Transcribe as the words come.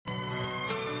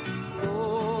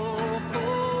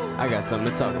I got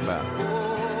something to talk about.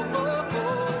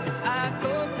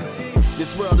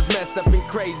 This world is messed up and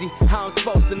crazy. How I'm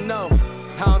supposed to know?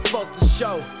 How I'm supposed to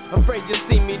show? Afraid you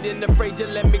see me, then afraid you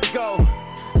let me go.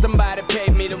 Somebody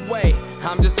paved me the way.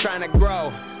 I'm just trying to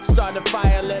grow. Start a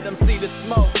fire, let them see the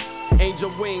smoke.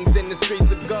 Angel wings in the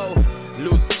streets of gold.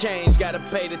 Loose change, gotta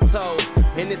pay the toll.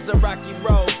 And it's a rocky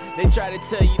road. They try to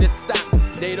tell you to stop.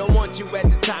 They don't want you at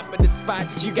the top of the spot.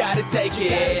 You gotta take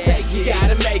it. You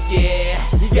gotta make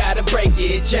it. You gotta break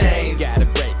it, chains. You gotta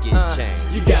break it,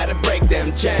 chains. You gotta break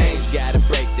them chains. You gotta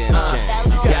break them chains.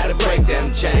 You gotta break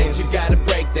them chains. You gotta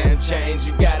break them chains.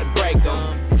 You gotta break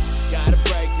them. Gotta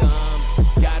break them.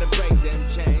 Gotta break them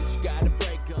chains. You gotta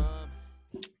break them.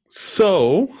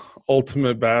 So,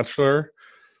 Ultimate Bachelor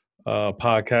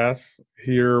podcast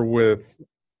here with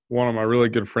one of my really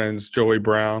good friends, Joey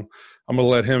Brown. I'm going to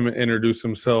let him introduce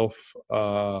himself,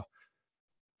 and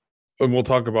we'll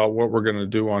talk about what we're going to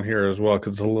do on here as well,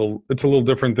 because it's a little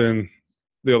different than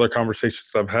the other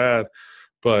conversations I've had.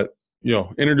 But,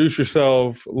 introduce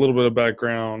yourself, a little bit of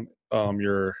background,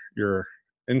 your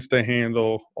Insta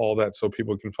handle, all that, so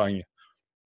people can find you.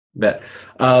 Bet.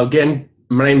 Again,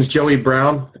 my name is Joey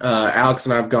Brown. Alex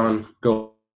and I have go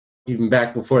even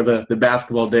back before the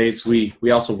basketball days. We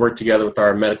also work together with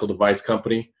our medical device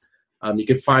company. You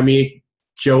can find me,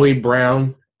 Joey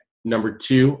Brown,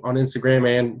 #2 on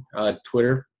Instagram and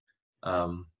Twitter.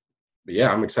 But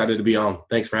yeah, I'm excited to be on.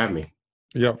 Thanks for having me.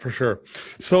 Yeah, for sure.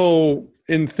 So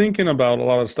in thinking about a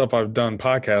lot of stuff I've done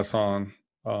podcasts on,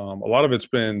 a lot of it's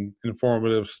been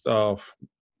informative stuff.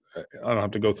 I don't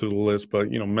have to go through the list,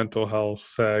 but, mental health,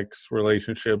 sex,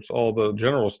 relationships, all the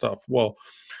general stuff. Well,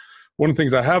 one of the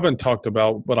things I haven't talked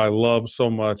about, but I love so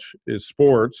much, is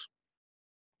sports.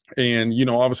 And,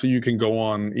 obviously you can go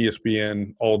on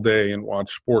ESPN all day and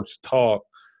watch sports talk.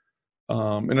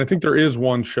 And I think there is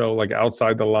one show like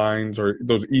Outside the Lines or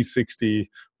those E60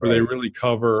 where they really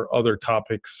cover other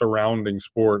topics surrounding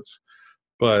sports.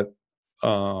 But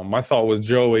my thought with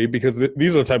Joey, because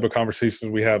these are the type of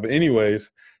conversations we have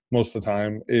anyways, most of the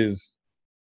time, is,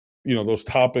 those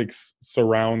topics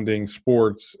surrounding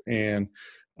sports and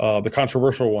the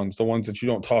controversial ones, the ones that you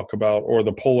don't talk about, or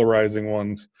the polarizing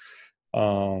ones,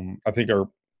 I think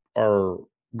are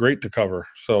great to cover.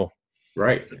 So,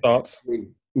 right. Thoughts?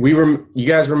 You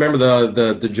guys remember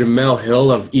the Jamel Hill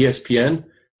of ESPN?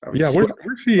 Yeah,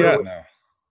 where's she at now?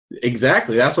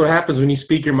 Exactly. That's what happens when you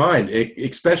speak your mind,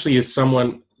 especially as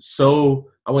someone so,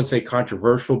 I wouldn't say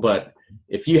controversial, but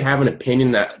if you have an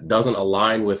opinion that doesn't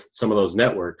align with some of those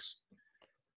networks,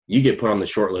 you get put on the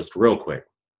short list real quick.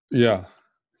 Yeah,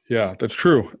 that's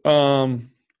true. I'm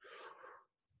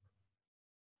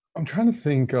trying to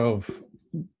think of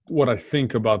what I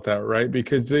think about that, right?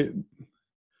 Because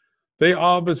they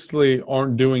obviously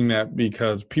aren't doing that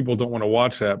because people don't want to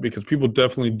watch that, because people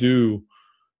definitely do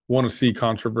want to see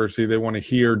controversy. They want to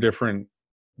hear different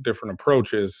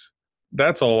approaches.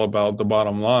 That's all about the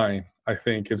bottom line, I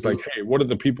think. It's like, hey, what are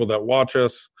the people that watch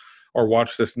us or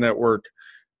watch this network,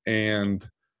 and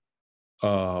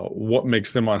what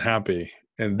makes them unhappy?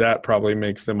 And that probably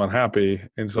makes them unhappy.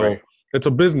 And so It's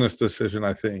a business decision,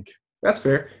 I think. That's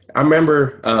fair. I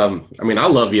remember, I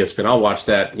love ESPN. I'll watch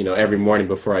that, every morning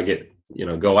before I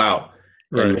go out.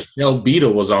 Right. And Michelle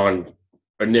Beadle was on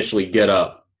initially Get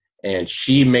Up, and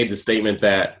she made the statement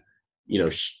that,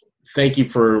 thank you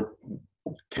for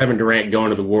Kevin Durant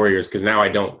going to the Warriors, because now I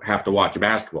don't have to watch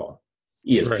basketball.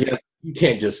 ESPN, you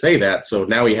can't just say that. So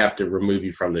now we have to remove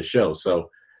you from the show. So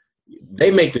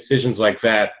they make decisions like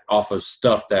that off of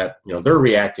stuff that, they're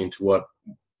reacting to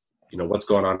what's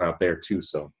going on out there too.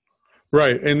 So.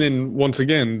 Right. And then once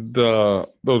again,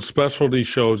 those specialty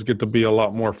shows get to be a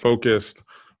lot more focused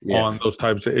on those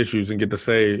types of issues and get to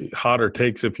say hotter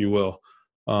takes, if you will.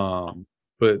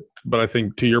 But I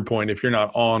think, to your point, if you're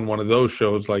not on one of those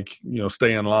shows,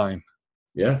 stay in line.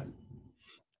 Yeah.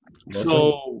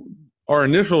 So our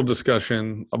initial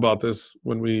discussion about this,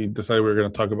 when we decided we were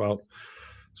going to talk about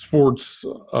sports,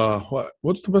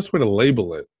 what's the best way to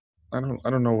label it? I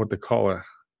don't know what to call it.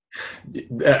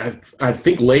 I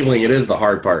think labeling it is the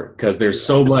hard part, because there's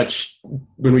so much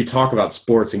when we talk about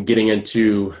sports and getting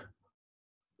into,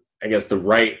 I guess, the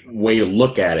right way to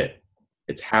look at it.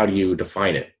 It's how do you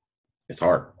define it? It's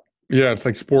hard. Yeah, it's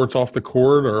like sports off the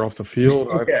court or off the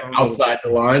field. Outside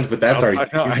the lines, but that's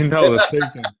already. I know that's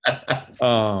taken.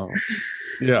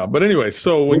 Yeah, but anyway,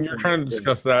 so when you're trying to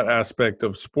discuss that aspect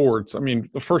of sports,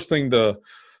 the first thing to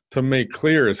make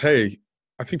clear is, hey,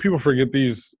 I think people forget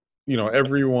these.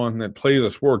 Everyone that plays a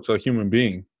sport's a human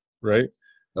being, right?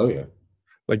 Oh yeah.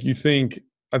 I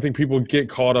think people get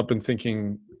caught up in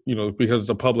thinking, because it's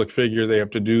a public figure, they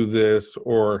have to do this,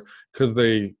 or because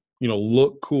they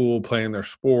look cool playing their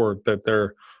sport, that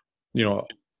they're,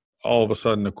 all of a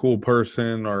sudden a cool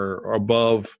person or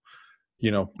above,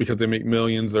 because they make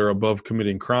millions, they're above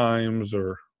committing crimes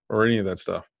or any of that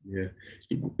stuff. Yeah.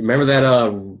 Remember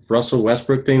that Russell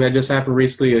Westbrook thing that just happened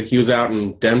recently? He was out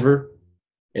in Denver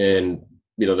and,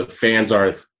 the fans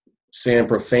are saying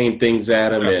profane things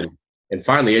at him. Yeah. And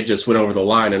finally it just went over the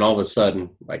line. And all of a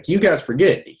sudden, like, you guys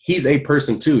forget, he's a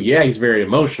person too. Yeah, he's very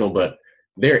emotional, but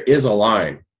there is a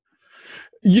line.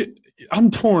 Yeah, I'm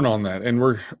torn on that. And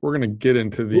we're going to get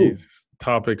into these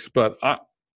topics, but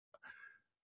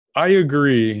I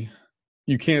agree.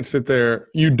 You can't sit there.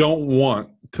 You don't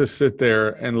want to sit there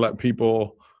and let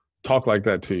people talk like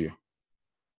that to you.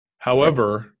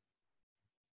 However,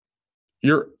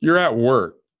 you're at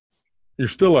work. You're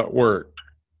still at work.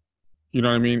 You know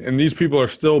what I mean? And these people are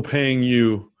still paying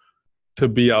you to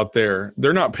be out there.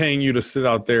 They're not paying you to sit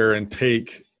out there and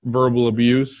take verbal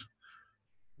abuse,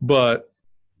 but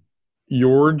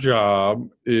your job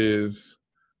is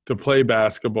to play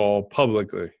basketball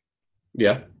publicly.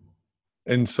 Yeah.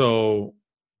 And so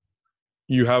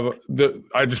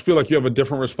I just feel like you have a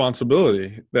different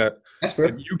responsibility that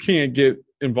you can't get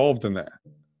involved in that.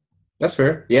 That's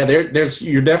fair. Yeah,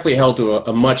 you're definitely held to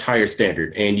a much higher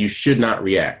standard, and you should not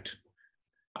react.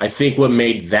 I think what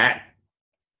made that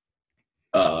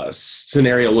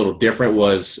scenario a little different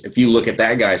was, if you look at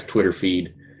that guy's Twitter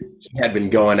feed, he had been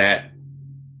going at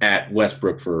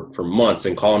Westbrook for months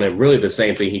and calling him really the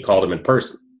same thing he called him in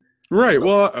person. Right. So,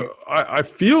 well, I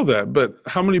feel that, but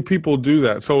how many people do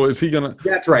that? So is he going to –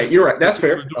 That's right. You're right. That's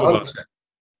fair. 100%.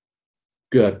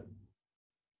 Good.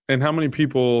 And how many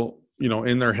people –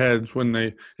 in their heads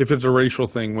if it's a racial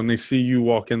thing, when they see you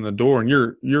walk in the door and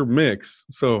you're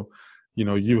mixed. So,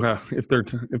 you have, if they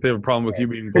have a problem with you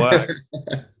being black,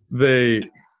 they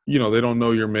don't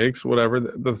know you're mixed, whatever.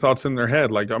 The thoughts in their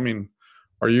head, like,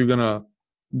 are you going to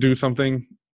do something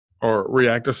or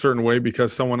react a certain way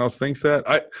because someone else thinks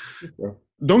that?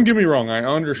 Don't get me wrong. I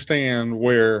understand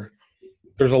where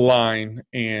there's a line,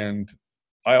 and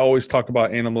I always talk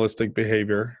about animalistic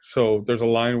behavior. So there's a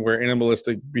line where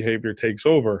animalistic behavior takes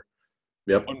over.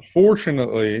 Yep.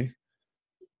 Unfortunately,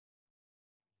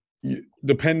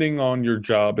 depending on your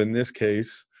job, in this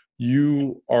case,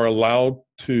 you are allowed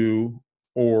to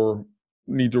or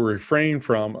need to refrain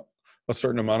from a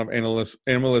certain amount of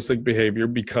animalistic behavior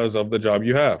because of the job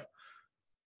you have.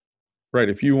 Right.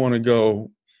 If you want to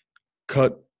go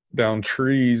cut down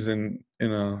trees in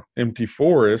an empty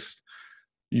forest,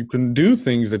 you can do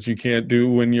things that you can't do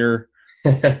when you're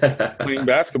playing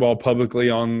basketball publicly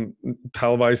on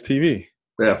televised TV.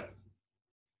 Yeah.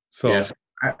 So yes,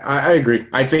 I agree.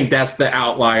 I think that's the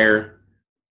outlier,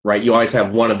 right? You always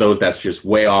have one of those that's just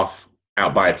way off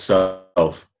out by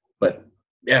itself. But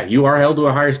yeah, you are held to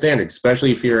a higher standard,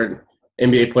 especially if you're an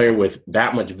NBA player with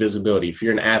that much visibility. If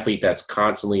you're an athlete that's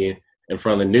constantly in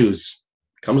front of the news,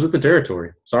 it comes with the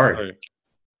territory. Sorry.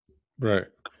 Right.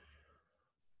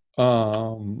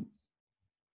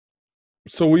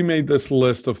 So we made this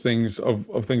list of things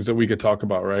things that we could talk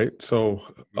about, right? So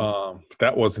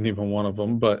that wasn't even one of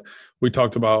them, but we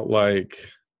talked about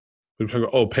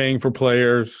paying for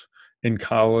players in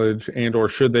college, and or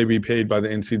should they be paid by the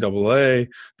NCAA,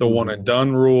 the one and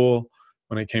done rule.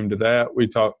 When it came to that, we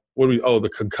talked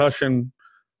the concussion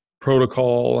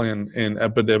protocol and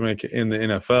epidemic in the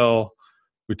NFL.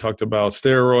 We talked about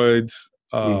steroids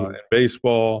in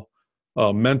baseball.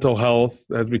 Mental health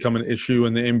has become an issue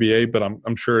in the NBA, but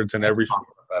I'm sure it's in every sport.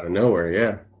 Out of nowhere,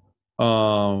 yeah.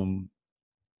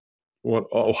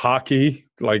 Hockey,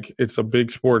 like, it's a big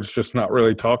sport. It's just not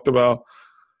really talked about.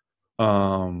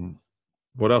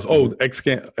 What else? X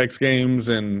Games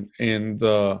and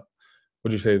the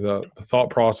the thought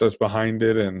process behind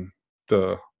it, and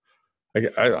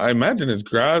I imagine it's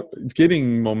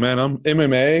getting momentum.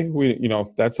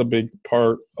 MMA, that's a big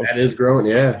part of that is growing,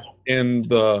 yeah. And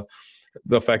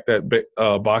the fact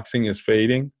that boxing is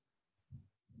fading.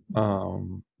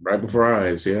 Right before our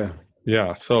eyes, yeah.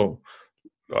 Yeah, so,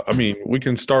 we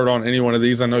can start on any one of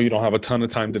these. I know you don't have a ton of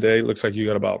time today. It looks like you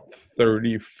got about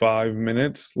 35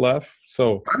 minutes left.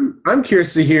 So I'm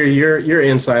curious to hear your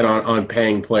insight on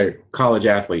paying college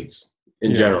athletes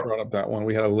in general. I brought up that one.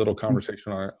 We had a little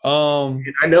conversation on it.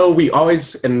 I know we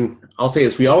always, and I'll say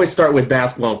this, we always start with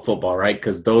basketball and football, right?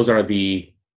 Because those are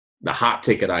the hot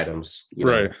ticket items.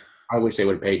 Right. I wish they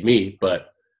would have paid me,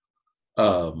 but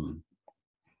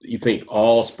you think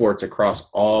all sports across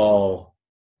all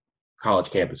college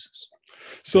campuses.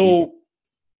 So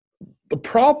the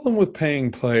problem with paying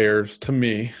players, to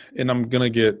me, and I'm going to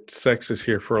get sexist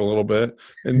here for a little bit,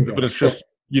 but it's just,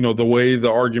 the way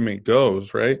the argument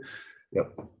goes, right?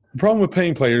 Yep. The problem with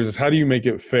paying players is how do you make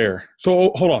it fair?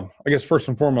 So hold on. I guess first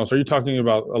and foremost, are you talking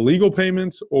about illegal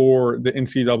payments or the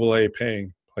NCAA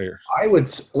paying players?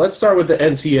 Let's start with the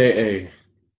NCAA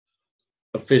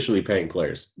officially paying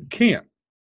players. Can't.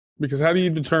 Because how do you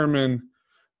determine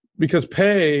 – because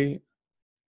pay –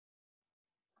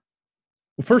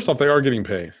 well, first off, they are getting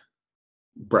paid.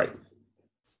 Right.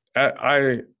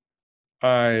 I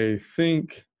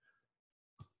think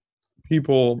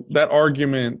people – that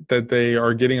argument that they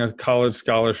are getting a college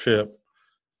scholarship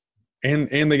and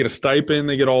they get a stipend,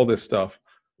 they get all this stuff.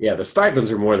 Yeah, the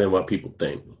stipends are more than what people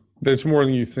think. That's more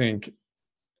than you think.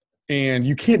 And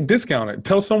you can't discount it.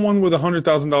 Tell someone with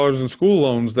 $100,000 in school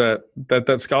loans that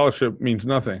scholarship means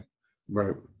nothing.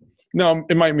 Right. Now,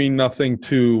 it might mean nothing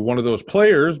to one of those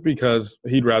players because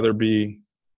he'd rather be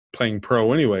playing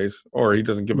pro anyways, or he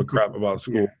doesn't give a crap about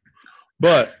school. Yeah.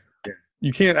 But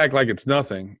you can't act like it's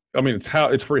nothing. I mean,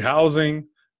 it's free housing,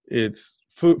 it's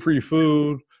free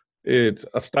food, it's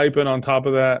a stipend on top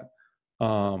of that.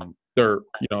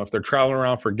 If they're traveling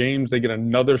around for games, they get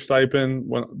another stipend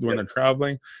when they're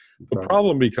traveling. The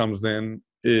problem becomes then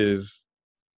is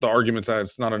the arguments that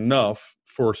it's not enough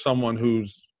for someone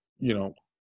who's,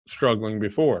 struggling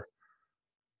before.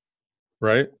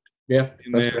 Right? Yeah.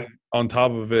 And then on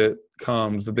top of it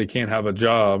comes that they can't have a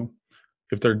job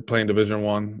if they're playing Division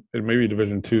I and maybe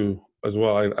Division II as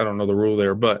well. I don't know the rule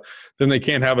there, but then they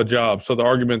can't have a job. So the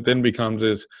argument then becomes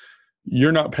is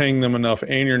you're not paying them enough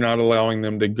and you're not allowing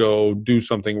them to go do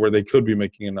something where they could be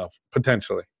making enough,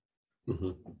 potentially.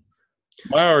 Mm-hmm.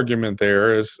 My argument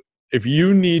there is if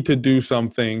you need to do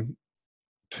something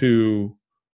to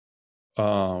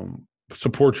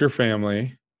support your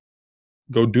family,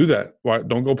 go do that. Why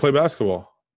don't go play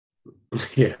basketball?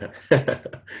 Yeah.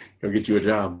 Go get you a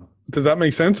job. Does that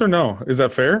make sense or no? Is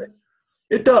that fair?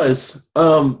 It does.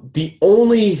 The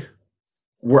only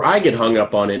where I get hung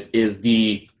up on it is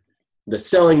the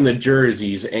selling the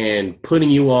jerseys and putting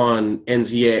you on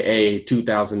NCAA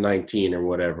 2019 or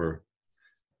whatever.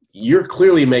 You're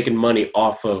clearly making money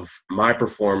off of my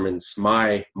performance,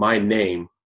 my name.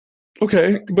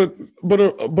 Okay, but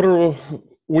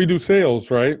we do sales,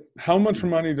 right? How much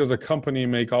money does a company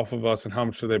make off of us, and how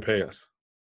much do they pay us?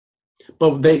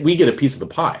 But we get a piece of the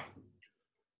pie.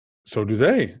 So do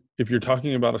they. If you're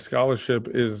talking about a scholarship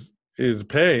is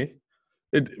pay,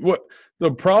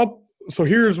 so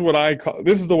here's what I call –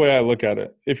 this is the way I look at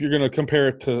it. If you're going to compare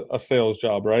it to a sales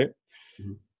job, right?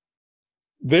 Mm-hmm.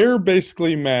 They're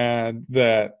basically mad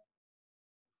that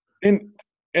 – and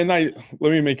let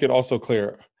me make it also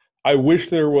clear. I wish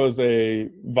there was a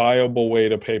viable way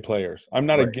to pay players. I'm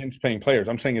not against paying players.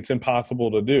 I'm saying it's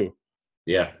impossible to do.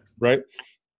 Yeah. Right?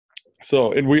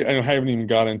 So, I haven't even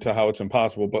got into how it's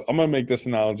impossible, but I'm going to make this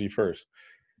analogy first.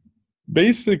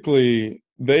 Basically,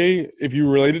 if you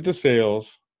relate it to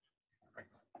sales –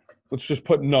 let's just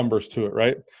put numbers to it,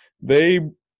 right?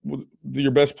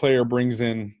 Your best player brings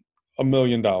in $1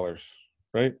 million,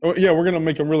 right? Oh, yeah, we're going to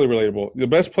make them really relatable. The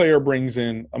best player brings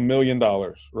in $1 million,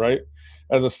 right?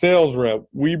 As a sales rep,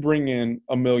 we bring in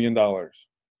 $1 million,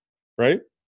 right?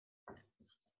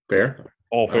 Fair.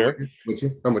 All fair.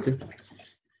 I'm with you.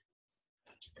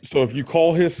 So if you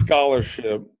call his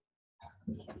scholarship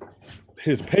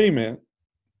his payment,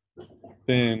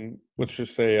 then let's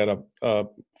just say at a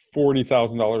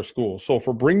 $40,000 school. So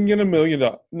for bringing in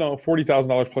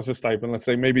 $40,000 plus a stipend, let's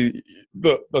say maybe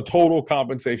the total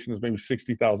compensation is maybe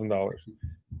 $60,000.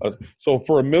 So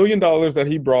for $1 million that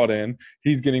he brought in,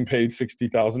 he's getting paid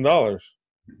 $60,000,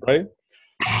 right?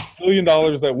 $1 million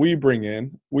that we bring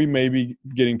in, we may be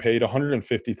getting paid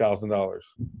 $150,000,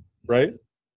 right?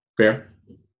 Fair.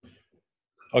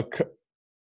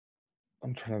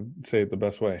 I'm trying to say it the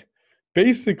best way.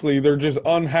 Basically, they're just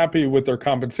unhappy with their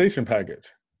compensation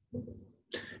package.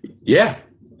 Yeah.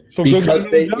 So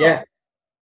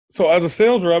So as a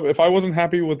sales rep, if I wasn't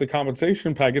happy with the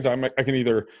compensation package, I can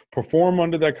either perform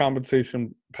under that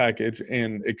compensation package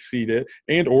and exceed it,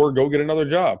 and or go get another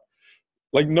job.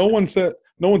 Like no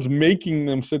one's making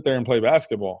them sit there and play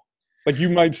basketball. Like you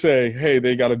might say, hey,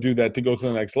 they got to do that to go to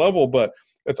the next level, but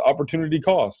it's opportunity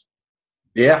cost.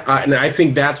 Yeah, and I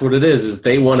think that's what it is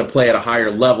they want to play at a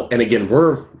higher level. And again,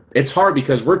 it's hard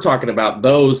because we're talking about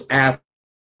those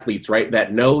athletes, right,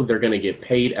 that know they're going to get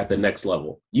paid at the next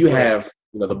level. You have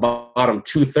the bottom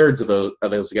 2/3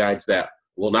 of those guys that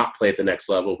will not play at the next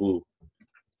level who,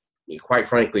 quite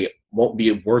frankly, won't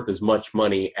be worth as much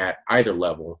money at either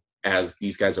level as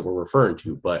these guys that we're referring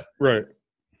to. But right.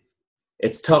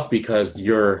 It's tough because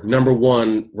your number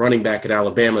one running back at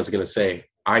Alabama is going to say,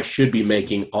 I should be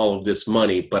making all of this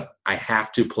money, but I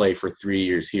have to play for 3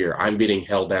 years here. I'm getting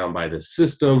held down by the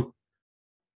system.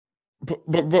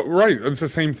 But right, it's the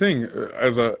same thing.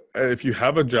 If you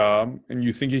have a job and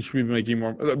you think you should be making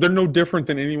more, they're no different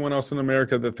than anyone else in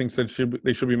America that thinks that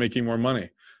they should be making more money.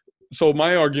 So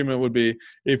my argument would be,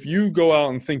 if you go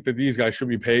out and think that these guys should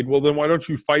be paid, well, then why don't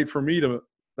you fight for me to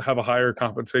have a higher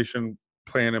compensation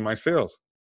plan in my sales?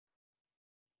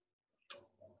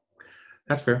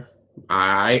 That's fair.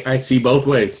 I see both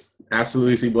ways.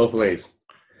 Absolutely see both ways.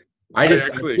 I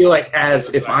feel like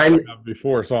as if I'm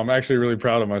before, so I'm actually really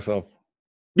proud of myself.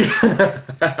 If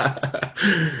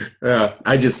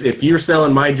you're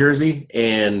selling my jersey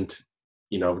and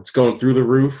it's going through the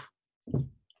roof,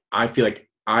 I feel like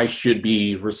I should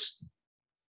be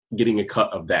getting a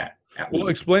cut of that. Well,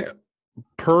 explain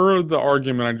per the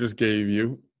argument I just gave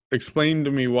you. Explain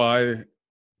to me why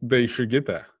they should get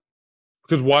that.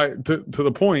 Because why? To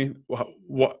the point,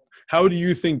 what? How do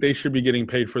you think they should be getting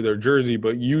paid for their jersey,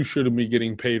 but you shouldn't be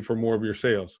getting paid for more of your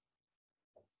sales?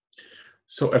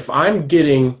 So if I'm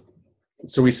getting,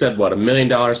 so we said what, $1 million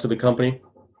to the company?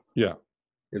 Yeah,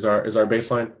 is our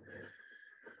baseline.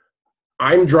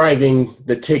 I'm driving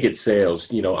the ticket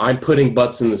sales. I'm putting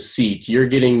butts in the seat.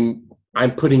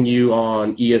 I'm putting you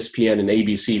on ESPN and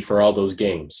ABC for all those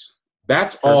games.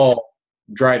 That's sure. All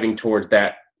driving towards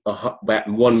that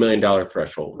 $1 million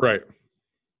threshold. Right.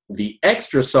 The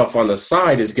extra stuff on the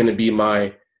side is going to be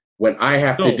when I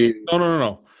have to do.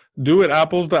 No. Do it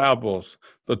apples to apples.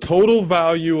 The total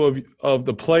value of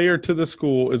the player to the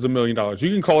school is $1 million. You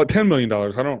can call it $10 million.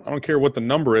 I don't care what the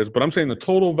number is, but I'm saying the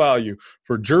total value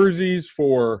for jerseys,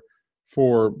 for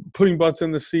putting butts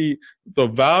in the seat, the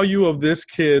value of this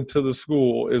kid to the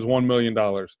school is $1 million.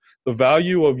 The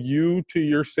value of you to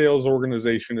your sales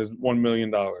organization is $1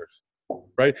 million.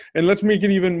 Right? And let's make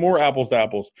it even more apples to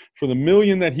apples. For the $1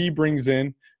 million that he brings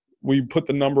in, we put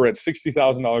the number at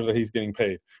 $60,000 that he's getting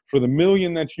paid. For the $1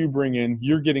 million that you bring in,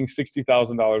 you're getting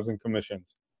 $60,000 in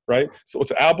commissions, right? So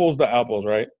it's apples to apples,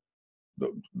 right?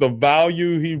 The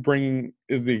value he's bringing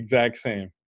is the exact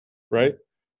same, right?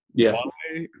 Yeah.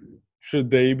 Why should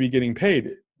they be getting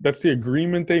paid? That's the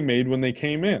agreement they made when they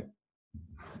came in.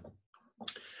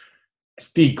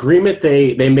 It's the agreement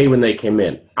they made when they came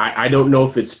in. I don't know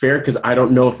if it's fair because I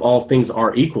don't know if all things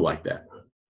are equal like that.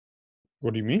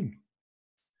 What do you mean?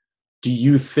 Do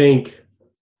you think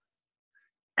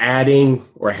adding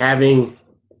or having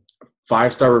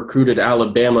 5-star recruited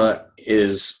Alabama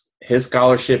is his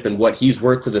scholarship and what he's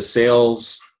worth to the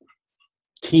sales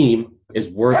team is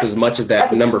worth as much as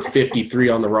that number 53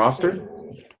 on the roster?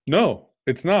 No,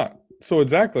 it's not. So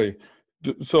exactly.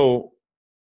 So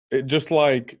just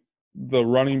like the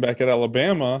running back at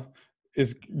Alabama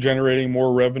is generating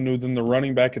more revenue than the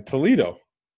running back at Toledo,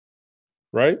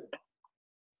 right?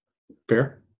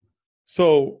 Fair.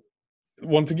 So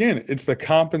once again, it's the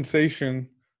compensation.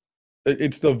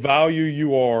 It's the value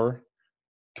you are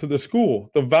to the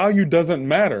school. The value doesn't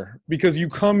matter because you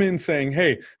come in saying,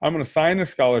 hey, I'm going to sign a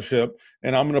scholarship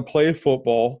and I'm going to play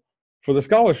football for the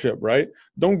scholarship, right?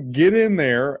 Don't get in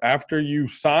there after you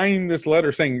sign this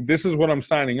letter saying, this is what I'm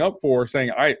signing up for,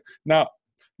 saying,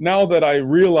 now that I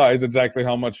realize exactly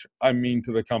how much I mean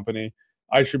to the company,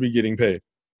 I should be getting paid.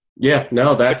 Yeah,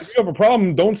 no, that's. If you have a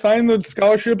problem, don't sign the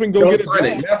scholarship and go get it. Don't sign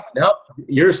it. Yeah, no,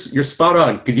 you're spot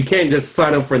on because you can't just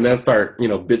sign up for it and then start,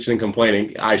 bitching and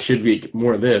complaining. I should be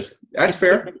more of this. That's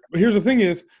fair. Here's the thing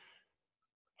is,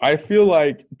 I feel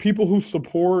like people who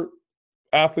support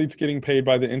athletes getting paid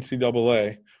by the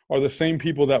NCAA are the same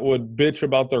people that would bitch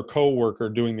about their coworker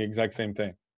doing the exact same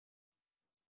thing.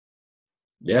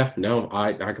 Yeah, no,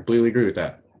 I completely agree with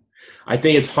that. I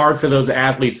think it's hard for those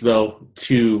athletes though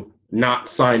to not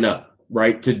sign up,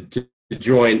 right? To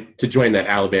join that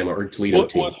Alabama or Toledo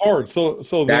team. Well, it's hard. So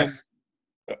that's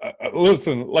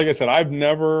listen. Like I said, I've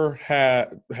never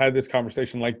had this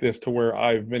conversation like this to where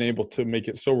I've been able to make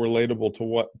it so relatable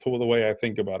to the way I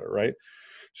think about it, right?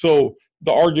 So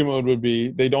the argument would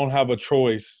be they don't have a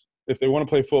choice. If they want to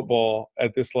play football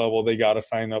at this level, they got to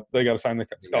sign up. They got to sign the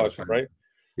scholarship, right?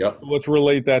 Yep. Let's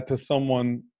relate that to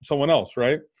someone else,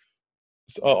 right?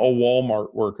 A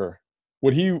Walmart worker.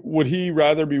 Would he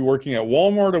rather be working at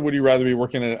Walmart or would he rather be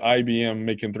working at IBM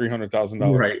making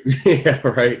 $300,000? Right. Yeah.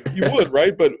 Right. He would,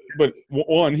 right? But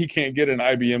one, he can't get an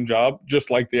IBM job, just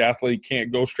like the athlete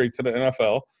can't go straight to the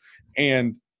NFL,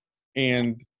 and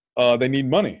they need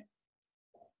money.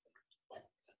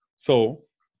 So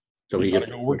he gets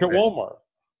to go work at Walmart.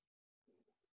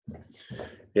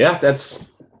 Yeah, that's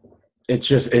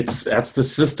the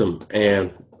system,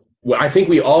 and I think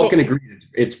we all can agree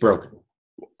it's broken.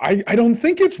 I don't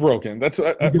think it's broken. That's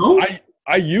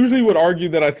I usually would argue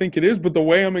that I think it is, but the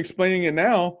way I'm explaining it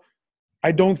now,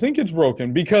 I don't think it's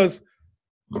broken because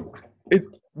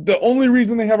The only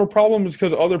reason they have a problem is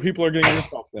because other people are getting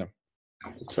ripped off them.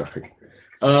 Sorry.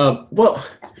 Well,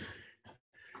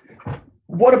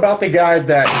 what about the guys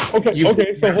that?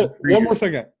 Okay. So one more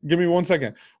second. Give me 1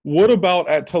 second. What about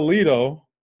at Toledo?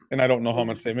 And I don't know how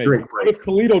much they make. What if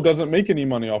Toledo doesn't make any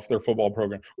money off their football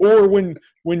program? Or when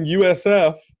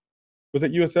USF, was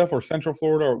it USF or Central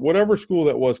Florida or whatever school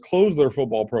that was, closed their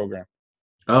football program?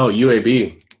 Oh,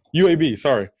 UAB. UAB,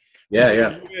 sorry.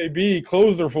 Yeah. UAB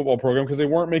closed their football program because they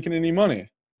weren't making any money.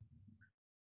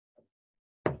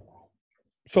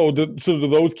 So do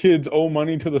those kids owe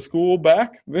money to the school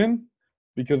back then?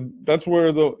 Because that's why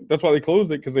they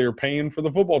closed it, because they were paying for the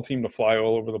football team to fly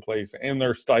all over the place and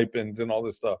their stipends and all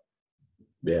this stuff.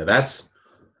 Yeah, that's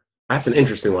an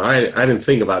interesting one. I didn't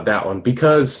think about that one,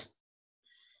 because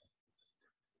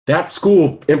that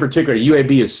school in particular,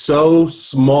 UAB, is so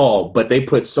small, but they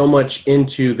put so much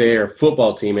into their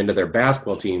football team, into their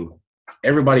basketball team.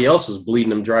 Everybody else was bleeding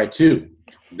them dry too.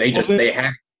 They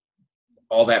had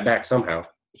all that back somehow.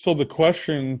 So the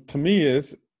question to me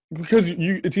is, because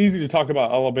it's easy to talk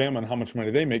about Alabama and how much money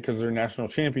they make because they're national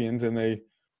champions and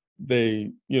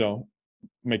they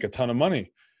make a ton of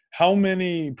money. How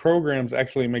many programs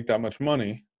actually make that much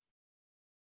money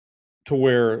to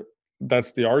where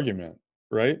that's the argument,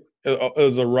 right?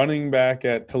 As a running back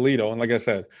at Toledo, and like I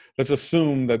said, let's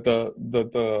assume that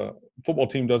the football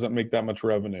team doesn't make that much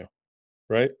revenue,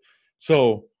 right?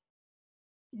 So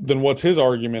then what's his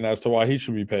argument as to why he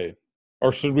should be paid?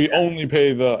 Or should we only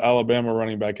pay the Alabama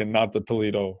running back and not the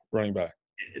Toledo running back?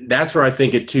 That's where I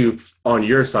think it too, on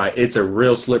your side, it's a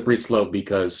real slippery slope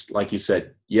because, like you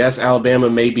said, yes, Alabama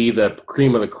may be the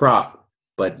cream of the crop,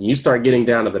 but you start getting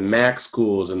down to the MAC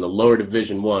schools and the lower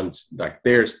Division ones, like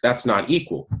that's not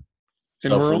equal.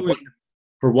 So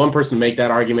for one person to make that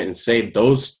argument and say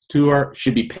those two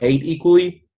should be paid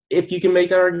equally, if you can make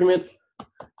that argument,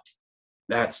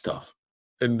 that's tough.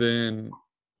 And then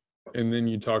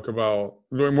you talk about,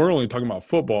 we're only talking about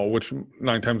football, which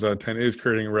 9 times out of 10 is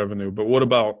creating revenue. But what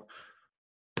about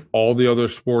all the other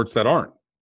sports that aren't?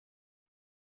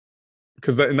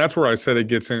 And that's where I said I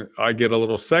get a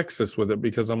little sexist with it,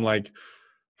 because I'm like,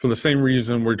 for the same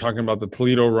reason we're talking about the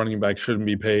Toledo running back shouldn't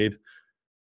be paid.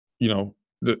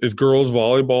 Is girls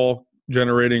volleyball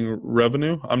generating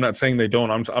revenue? I'm not saying they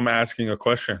don't. I'm asking a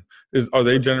question. Are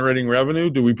they generating revenue?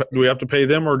 Do we have to pay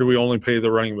them, or do we only pay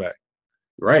the running back?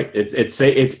 Right. It's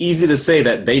easy to say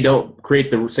that they don't create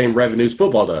the same revenues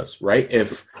football does, right?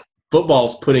 If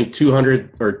football's putting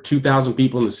 200 or 2,000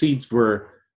 people in the seats for,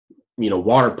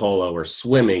 water polo or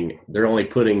swimming, they're only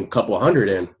putting a couple of hundred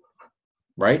in,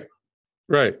 right?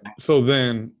 Right. So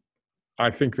then I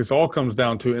think this all comes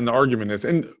down to, and the argument is,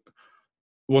 and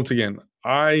once again,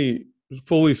 I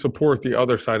fully support the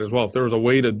other side as well. If there was a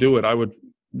way to do it, I would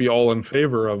be all in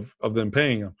favor of them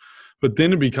paying them. But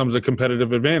then it becomes a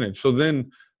competitive advantage. So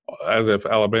then, as if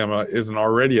Alabama isn't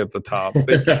already at the top,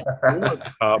 they can go at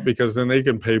the top, because then they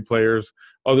can pay players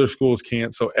other schools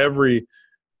can't. So every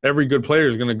good player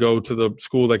is going to go to the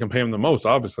school that can pay them the most,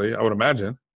 obviously, I would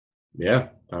imagine. Yeah,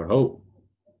 I would hope.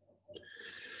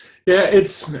 Yeah,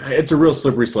 it's a real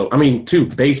slippery slope. I mean,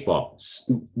 baseball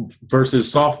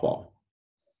versus softball.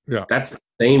 Yeah. That's the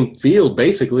same field,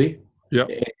 basically. Yeah.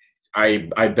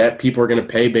 I bet people are going to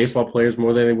pay baseball players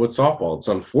more than they would softball. It's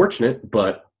unfortunate,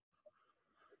 but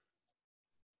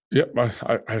yep,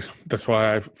 I that's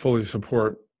why I fully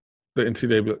support the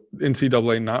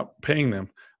NCAA not paying them.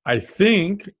 I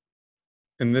think,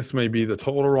 and this may be the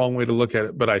total wrong way to look at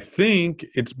it, but I think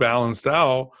it's balanced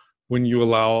out when you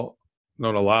look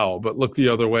the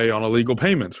other way on illegal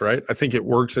payments, right? I think it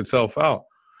works itself out.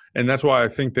 And that's why I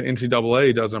think the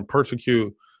NCAA doesn't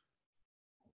persecute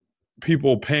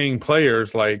people paying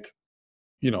players like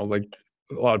a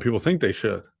lot of people think they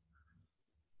should,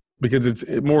 because it's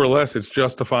more or less it's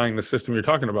justifying the system you're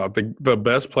talking about. The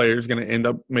best player is going to end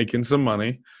up making some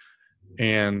money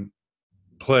and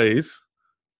plays,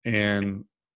 and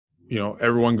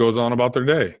everyone goes on about their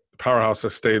day. The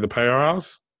powerhouses stay the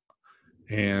powerhouse,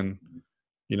 and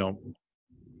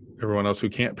everyone else who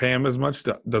can't pay him as much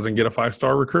doesn't get a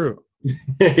 5-star recruit.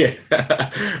 Yeah.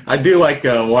 I do like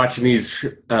watching these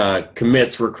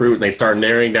commits recruit, and they start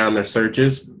narrowing down their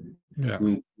searches. Yeah.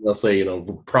 And they'll say,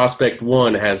 prospect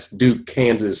 1 has Duke,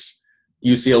 Kansas,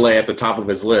 UCLA at the top of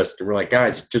his list. And we're like,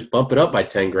 guys, just bump it up by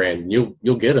 $10,000 and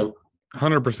you'll get them.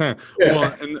 100%. Yeah.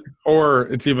 Well, or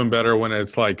it's even better when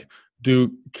it's like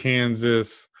Duke,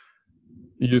 Kansas,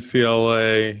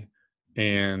 UCLA,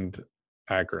 and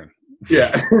Akron.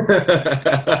 Yeah.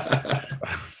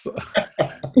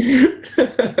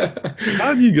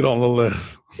 How do you get on the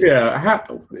list? Yeah.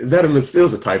 Is that it was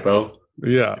a typo?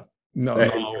 Yeah. No,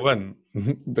 it wasn't.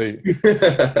 They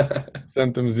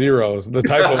sent them zeros. The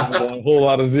typo was a whole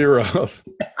lot of zeros.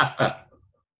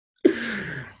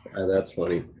 That's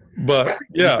funny. But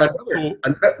yeah, so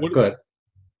Go ahead.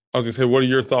 I was gonna say, what are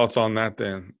your thoughts on that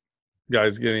then?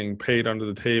 Guys getting paid under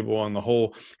the table on the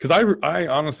whole, because I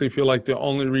honestly feel like the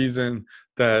only reason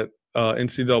that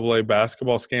NCAA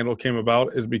basketball scandal came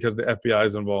about is because the FBI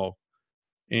is involved.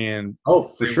 And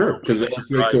for sure, because the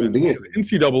NCAA couldn't be it.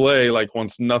 NCAA like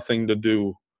wants nothing to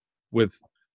do with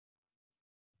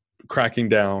cracking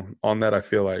down on that. I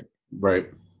feel like right.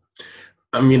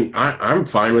 I mean, I'm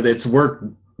fine with it. It's worked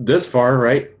this far,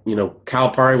 right? You know,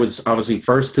 Calipari was obviously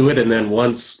first to it, and then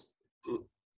once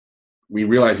we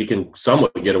realized he can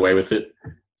somewhat get away with it, I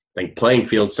think playing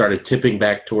field started tipping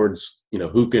back towards, you know,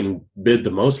 who can bid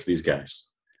the most for these guys.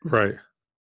 Right.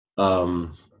 I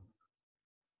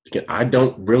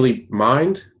don't really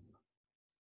mind,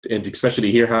 and especially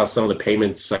to hear how some of the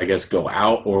payments, I guess, go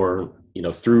out or, you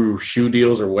know, through shoe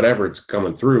deals or whatever it's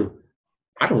coming through.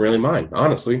 I don't really mind,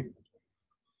 honestly.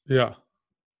 Yeah.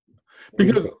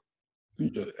 Because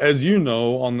as you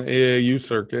know, on the AAU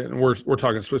circuit, and we're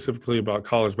talking specifically about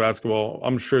college basketball,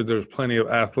 I'm sure there's plenty of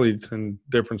athletes in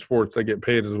different sports that get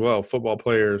paid as well. Football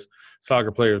players,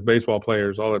 soccer players, baseball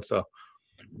players, all that stuff.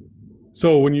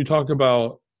 So when you talk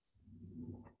about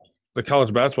the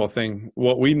college basketball thing,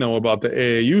 what we know about the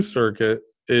AAU circuit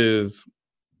is,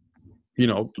 you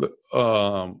know,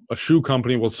 a shoe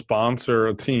company will sponsor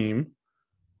a team,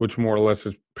 which more or less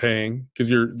is paying, because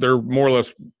they're more or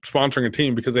less sponsoring a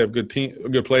team because they have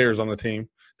good players on the team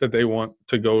that they want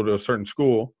to go to a certain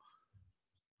school.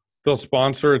 They'll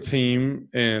sponsor a team,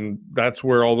 and that's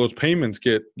where all those payments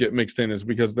get mixed in, is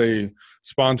because they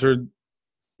sponsored,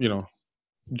 you know,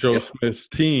 Joe Smith's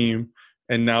team,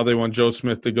 and now they want Joe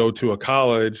Smith to go to a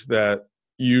college that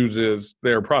uses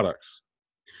their products.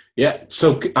 Yeah,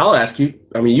 so I'll ask you,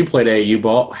 I mean, you played AAU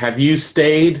ball. Have you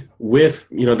stayed with,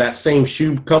 you know, that same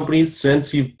shoe company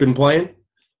since you've been playing?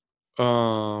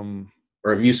 Or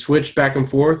have you switched back and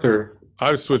forth? Or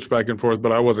I've switched back and forth,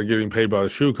 but I wasn't getting paid by the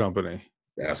shoe company.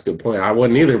 That's a good point. I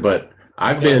wasn't either, but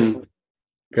I've been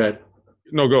good.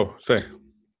 No, go say.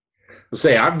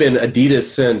 I've been Adidas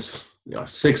since, you know,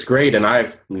 6th grade, and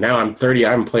I'm 30.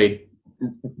 I haven't played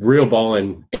real ball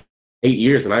in 8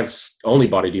 years, and I've only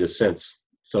bought Adidas since.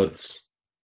 So it's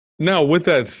now, with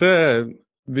that said,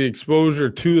 the exposure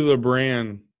to the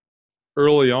brand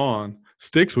early on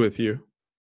sticks with you,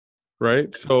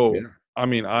 right? So, yeah. I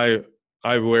mean, I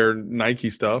wear Nike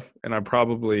stuff, and I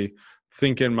probably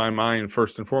think in my mind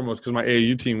first and foremost, because my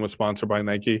AAU team was sponsored by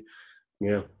Nike.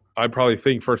 Yeah, I probably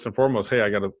think first and foremost, hey, I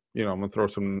got to, you know, I'm gonna throw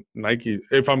some Nike.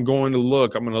 If I'm going to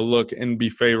look, I'm gonna look and be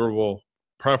preferable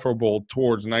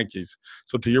towards Nikes.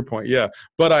 So to your point, yeah.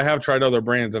 But I have tried other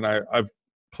brands, and I've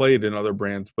played in other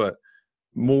brands, but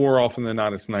more often than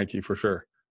not, it's Nike for sure.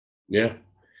 Yeah.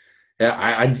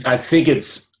 I think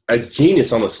it's a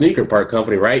genius on the sneaker part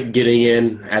company, right? Getting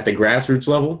in at the grassroots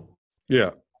level.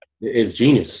 Yeah, it's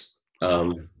genius.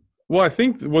 Well, I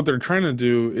think what they're trying to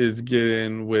do is get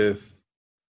in with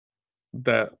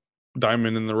that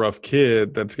diamond in the rough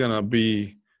kid that's gonna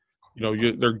be, you know,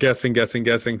 they're guessing,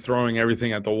 throwing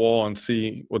everything at the wall and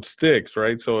see what sticks,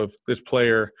 right? So if this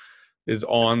player is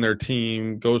on their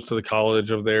team, goes to the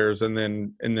college of theirs, and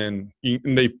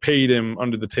they've paid him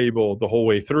under the table the whole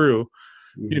way through,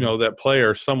 you know, that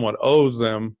player somewhat owes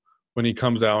them when he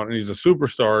comes out and he's a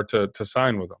superstar to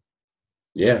sign with them.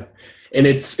 Yeah. And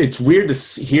it's weird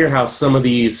to hear how some of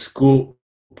these school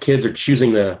kids are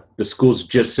choosing the schools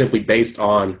just simply based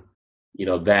on, you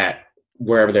know, that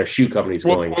wherever their shoe company's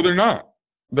going. Well, they're not.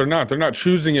 They're not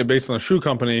choosing it based on the shoe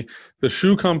company. The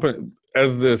shoe company,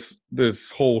 as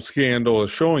this whole scandal is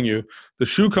showing you, the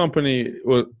shoe company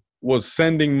was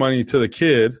sending money to the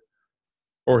kid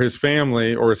or his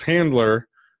family or his handler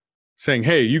saying,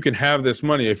 hey, you can have this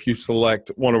money if you select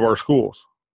one of our schools.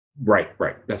 Right.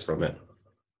 That's what I meant.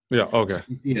 Yeah, okay. So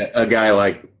you see a guy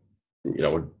like, you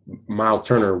know, Miles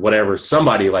Turner or whatever,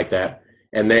 somebody like that,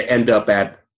 and they end up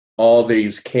at all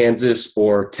these Kansas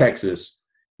or Texas.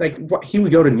 Like, he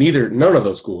would go to none of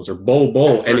those schools, or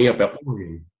Bowl, ending up at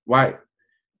Oregon. Why?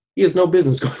 He has no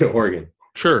business going to Oregon.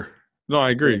 Sure. No, I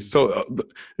agree. So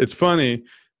it's funny.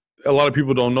 A lot of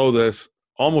people don't know this.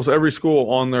 Almost every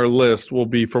school on their list will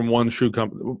be from one shoe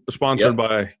company, sponsored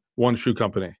by one shoe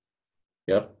company.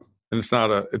 Yep. And it's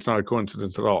not a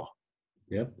coincidence at all.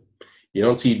 Yep. You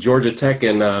don't see Georgia Tech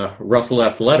and Russell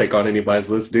Athletic on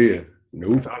anybody's list, do you?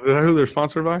 Nope. Is that who they're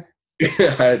sponsored by?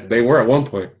 They were at one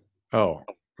point. Oh,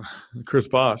 Chris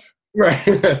Bosh. Right.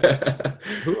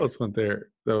 Who else went there?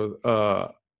 That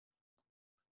was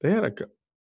they had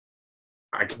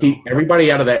I keep everybody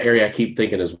out of that area. I keep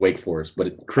thinking is Wake Forest,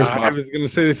 but Chris I Bosh. was going to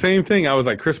say the same thing. I was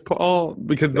like Chris Paul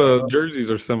because the jerseys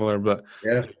are similar, but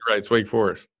Yeah, you're right. It's Wake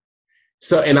Forest.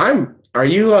 So, and are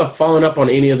you following up on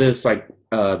any of this, like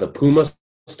the Puma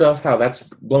stuff? How that's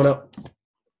blown up?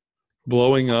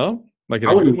 Blowing up, like in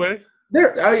a good way.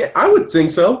 I would think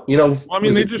so. You know, well, I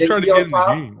mean, they just try to get in the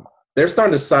game. They're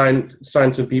starting to sign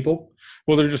some people.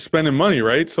 Well, they're just spending money,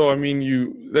 right? So, I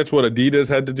mean, that's what Adidas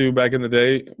had to do back in the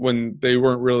day when they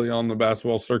weren't really on the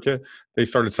basketball circuit. They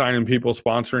started signing people,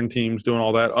 sponsoring teams, doing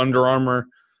all that. Under Armour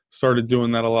started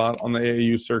doing that a lot on the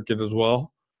AAU circuit as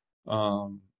well.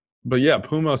 But yeah,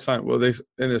 Puma signed. Well, in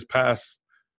this past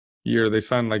year, they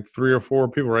signed like 3 or 4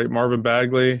 people, right? Marvin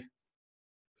Bagley.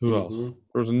 Who else? There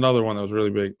was another one that was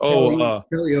really big. Kelly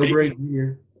Oubre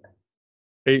Jr.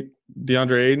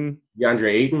 DeAndre Ayton.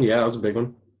 DeAndre Ayton, yeah, that was a big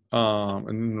one. And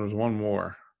then there was one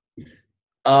more.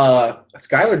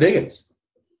 Skylar Diggins.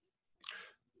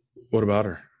 What about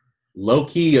her? Low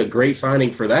key, a great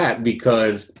signing for that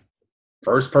because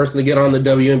first person to get on the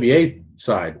WNBA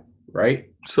side, right?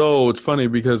 So it's funny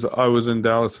because I was in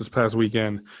Dallas this past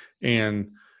weekend and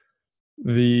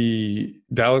the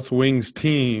Dallas Wings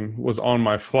team was on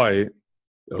my flight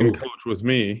and coach with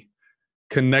me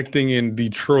connecting in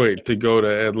Detroit to go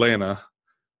to Atlanta.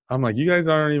 I'm like, you guys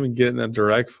aren't even getting a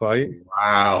direct flight?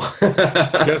 Wow.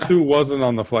 Guess who wasn't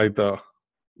on the flight, though?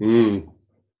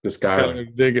 This guy.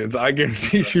 Diggins. I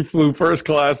guarantee she flew first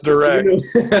class direct.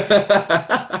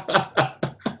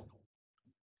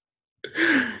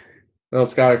 Well,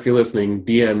 Scott, if you're listening,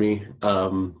 DM me.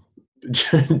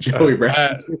 Joey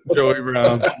Brown. Joey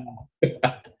Brown.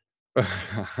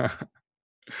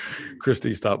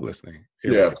 Christy, stop listening.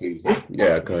 Yeah, please.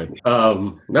 Yeah, go ahead.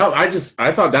 No,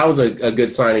 I thought that was a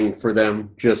good signing for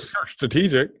them. Just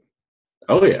strategic.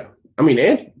 Oh yeah. I mean,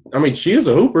 she is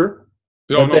a hooper.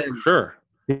 Oh no, for sure.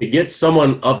 To get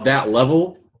someone of that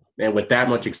level and with that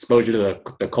much exposure to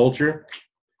the culture,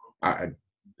 I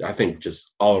think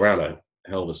just all around a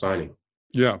hell of a signing.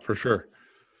 Yeah, for sure.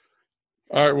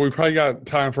 All right, we probably got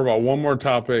time for about one more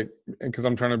topic because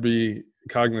I'm trying to be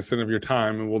cognizant of your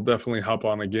time, and we'll definitely hop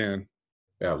on again.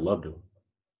 Yeah, I'd love to.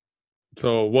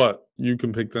 So what? You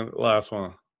can pick the last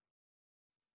one.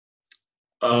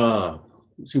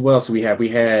 See what else we have. We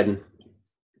had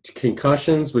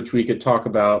concussions, which we could talk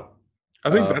about.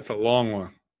 I think that's a long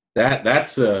one.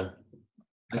 That's a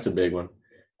big one.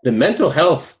 The mental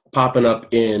health popping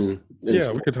up in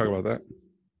yeah, we could talk about that.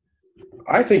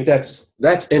 I think that's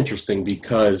interesting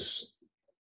because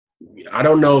I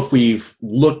don't know if we've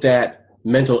looked at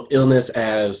mental illness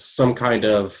as some kind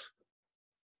of,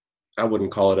 I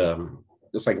wouldn't call it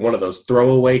just like one of those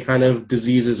throwaway kind of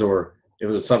diseases, or it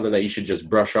was something that you should just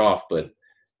brush off. But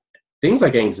things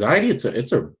like anxiety,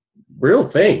 it's a real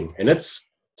thing, and it's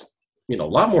a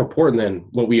lot more important than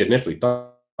what we initially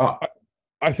thought.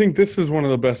 I think this is one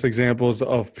of the best examples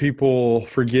of people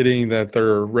forgetting that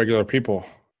they're regular people,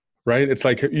 right? It's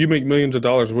like you make millions of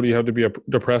dollars. What do you have to be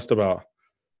depressed about?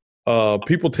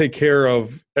 People take care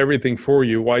of everything for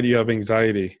you. Why do you have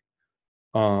anxiety?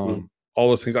 All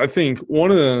those things. I think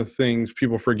one of the things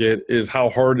people forget is how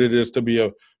hard it is to be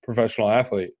a professional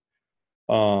athlete.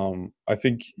 I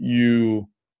think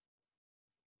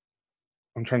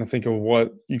I'm trying to think of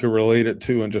what you could relate it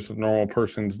to in just a normal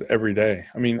person's everyday.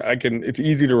 I mean, it's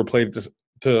easy to relate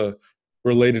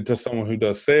it to someone who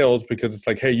does sales because it's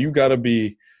like, hey, you got to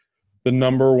be the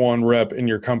number one rep in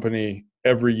your company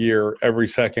every year, every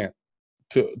second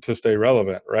to stay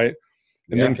relevant, right?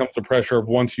 And then comes the pressure of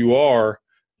once you are,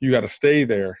 you got to stay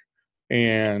there.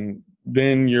 And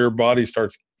then your body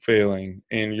starts failing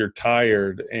and you're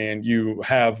tired and you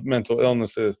have mental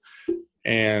illnesses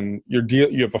and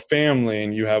you have a family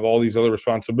and you have all these other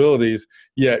responsibilities,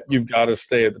 yet you've got to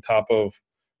stay at the top of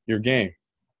your game.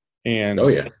 And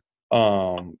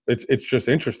it's just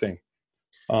interesting.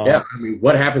 I mean,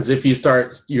 what happens if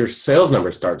your sales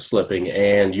numbers start slipping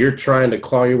and you're trying to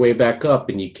claw your way back up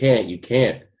and you can't?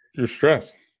 You're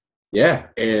stressed. Yeah.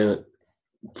 And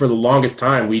for the longest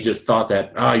time, we just thought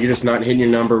that, you're just not hitting your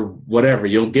number, whatever,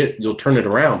 you'll turn it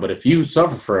around. But if you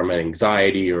suffer from an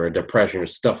anxiety or a depression or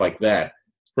stuff like that,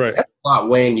 right, that's a lot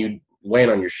weighing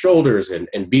on your shoulders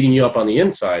and beating you up on the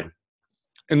inside.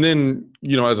 And then,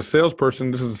 as a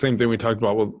salesperson, this is the same thing we talked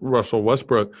about with Russell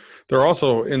Westbrook. They're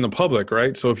also in the public,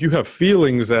 right? So if you have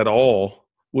feelings at all,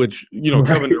 which,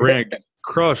 Kevin Durant gets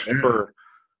crushed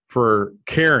for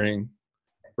caring,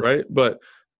 right? But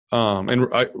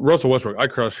Russell Westbrook, I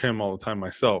crush him all the time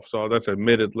myself. So that's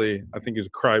admittedly, I think he's a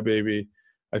crybaby.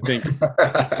 I think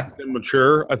it's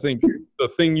immature. I think the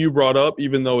thing you brought up,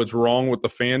 even though it's wrong what the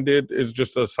fan did, is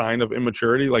just a sign of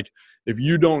immaturity. Like, if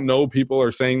you don't know people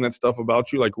are saying that stuff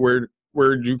about you, like, where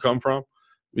did you come from?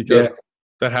 Because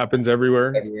that happens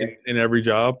everywhere in every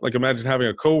job. Like, imagine having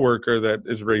a coworker that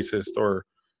is racist or,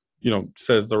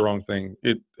 says the wrong thing.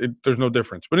 There's no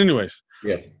difference. But anyways,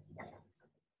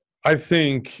 I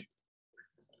think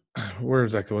where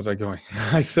exactly was I going?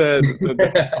 I said,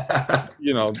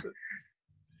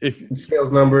 if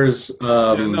sales numbers.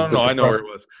 I know where it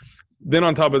was. Then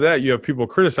on top of that, you have people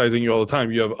criticizing you all the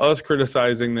time. You have us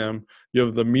criticizing them. You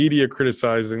have the media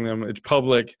criticizing them. It's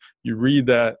public. You read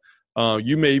that.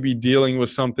 You may be dealing with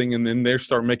something, and then they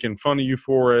start making fun of you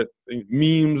for it.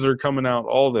 Memes are coming out,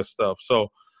 all this stuff.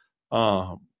 So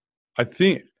I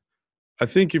think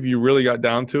if you really got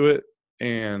down to it,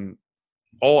 and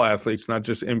all athletes, not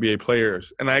just NBA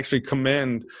players, and I actually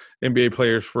commend NBA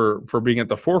players for being at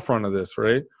the forefront of this,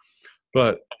 right?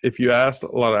 But if you ask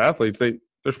a lot of athletes,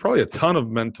 there's probably a ton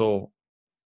of mental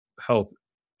health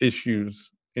issues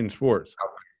in sports.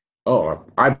 Oh,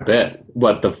 I bet.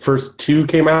 What, the first 2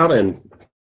 came out, and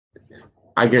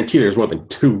I guarantee there's more than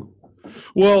 2.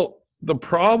 Well, the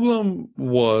problem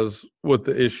was with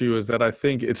the issue is that I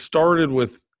think it started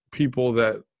with people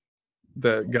that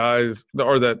guys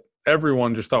or that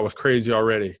everyone just thought was crazy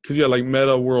already. Because you had like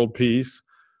Meta World Peace,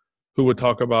 who would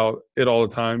talk about it all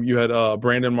the time. You had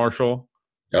Brandon Marshall.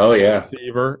 Oh, yeah.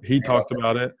 Receiver. He talked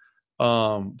about it.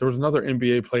 There was another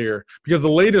NBA player. Because the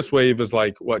latest wave is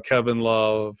like, Kevin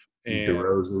Love and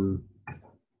DeRozan.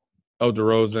 Oh,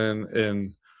 DeRozan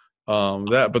and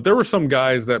that. But there were some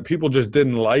guys that people just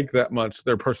didn't like that much,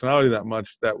 their personality that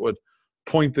much, that would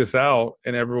point this out,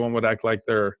 and everyone would act like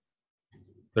they're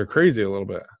crazy a little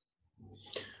bit.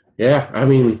 Yeah, I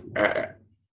mean,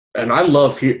 and I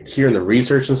love hearing the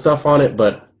research and stuff on it,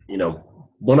 but,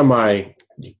 one of my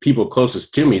people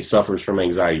closest to me suffers from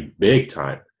anxiety big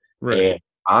time. Right.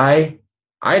 And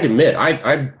I'd admit,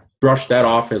 I brushed that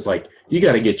off as like, you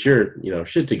got to get your,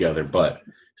 shit together. But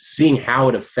seeing how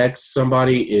it affects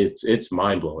somebody, it's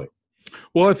mind-blowing.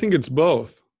 Well, I think it's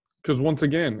both. Because once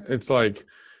again, it's like,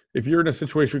 if you're in a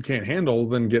situation you can't handle,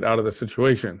 then get out of the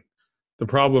situation. The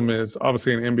problem is,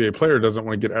 obviously, an NBA player doesn't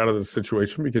want to get out of the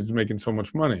situation because he's making so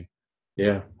much money.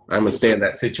 Yeah, I'm going to stay in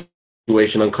that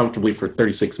situation uncomfortably for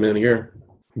 $36 million a year.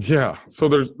 Yeah, so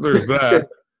there's that.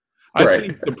 I Right.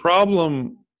 think the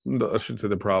problem, I should say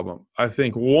the problem, I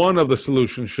think one of the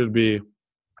solutions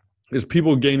is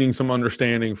people gaining some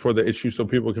understanding for the issue so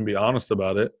people can be honest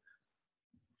about it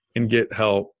and get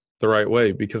help the right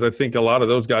way. Because I think a lot of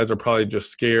those guys are probably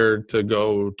just scared to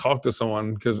go talk to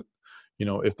someone because,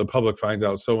 if the public finds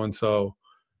out so-and-so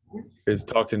is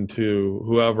talking to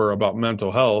whoever about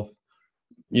mental health,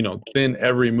 then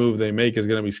every move they make is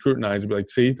going to be scrutinized. Be like,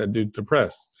 see, that dude's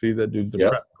depressed. See, that dude's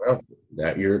depressed. Well,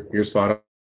 that you're spot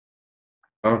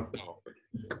on.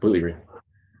 Completely agree.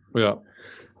 Yeah.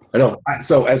 I know.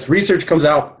 So as research comes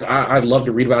out, I'd love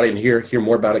to read about it and hear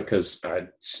more about it because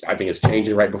I think it's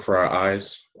changing right before our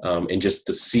eyes. And just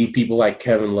to see people like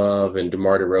Kevin Love and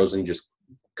DeMar DeRozan just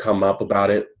come up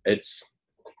about it,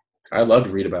 I'd love to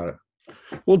read about it.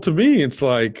 Well, to me, it's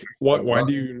like, why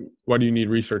do you need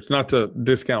research? Not to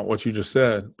discount what you just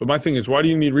said, but my thing is, why do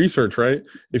you need research, right?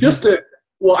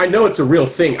 Well, I know it's a real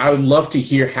thing. I would love to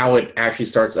hear how it actually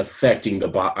starts affecting the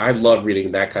body. I love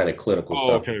reading that kind of clinical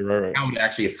stuff. Okay, right. How it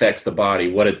actually affects the body,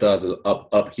 what it does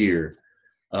up here.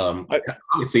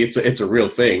 Obviously, it's a real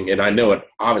thing, and I know it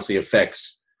obviously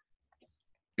affects.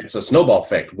 It's a snowball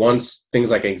effect. Once things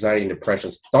like anxiety and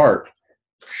depression start,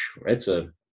 it's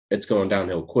going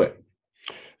downhill quick.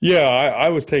 Yeah, I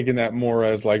was taking that more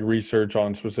as like research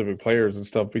on specific players and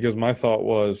stuff because my thought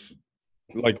was,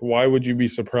 like, why would you be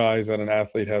surprised that an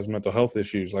athlete has mental health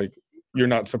issues? Like, you're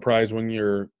not surprised when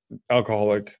you're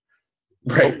alcoholic.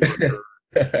 Right.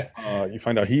 You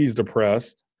find out he's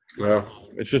depressed. Well,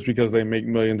 it's just because they make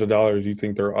millions of dollars, you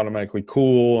think they're automatically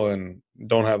cool and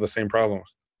don't have the same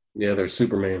problems. Yeah, they're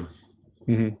Superman.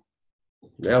 Mm-hmm.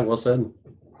 Yeah, well said.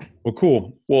 Well,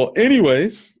 cool. Well,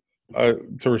 anyways,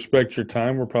 to respect your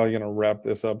time, we're probably going to wrap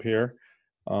this up here.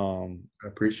 I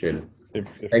appreciate it.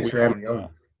 Thanks for having me on.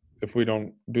 If we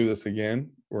don't do this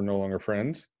again, we're no longer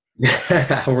friends.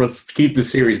 Let's keep the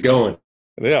series going.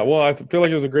 Yeah, well, I feel like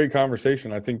it was a great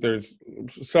conversation. I think there's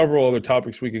several other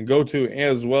topics we can go to,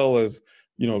 as well as,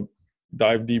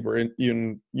 dive deeper in.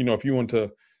 Even, if you want to,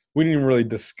 we didn't even really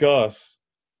discuss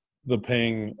the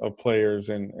paying of players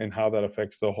and how that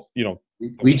affects the whole,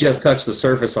 We just touched the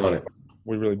surface on it.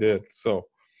 We really did. So,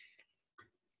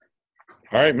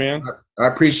 all right, man. I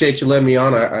appreciate you letting me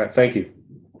on. I thank you.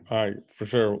 All right, for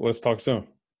sure. Let's talk soon.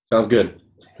 Sounds good.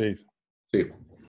 Peace. See you.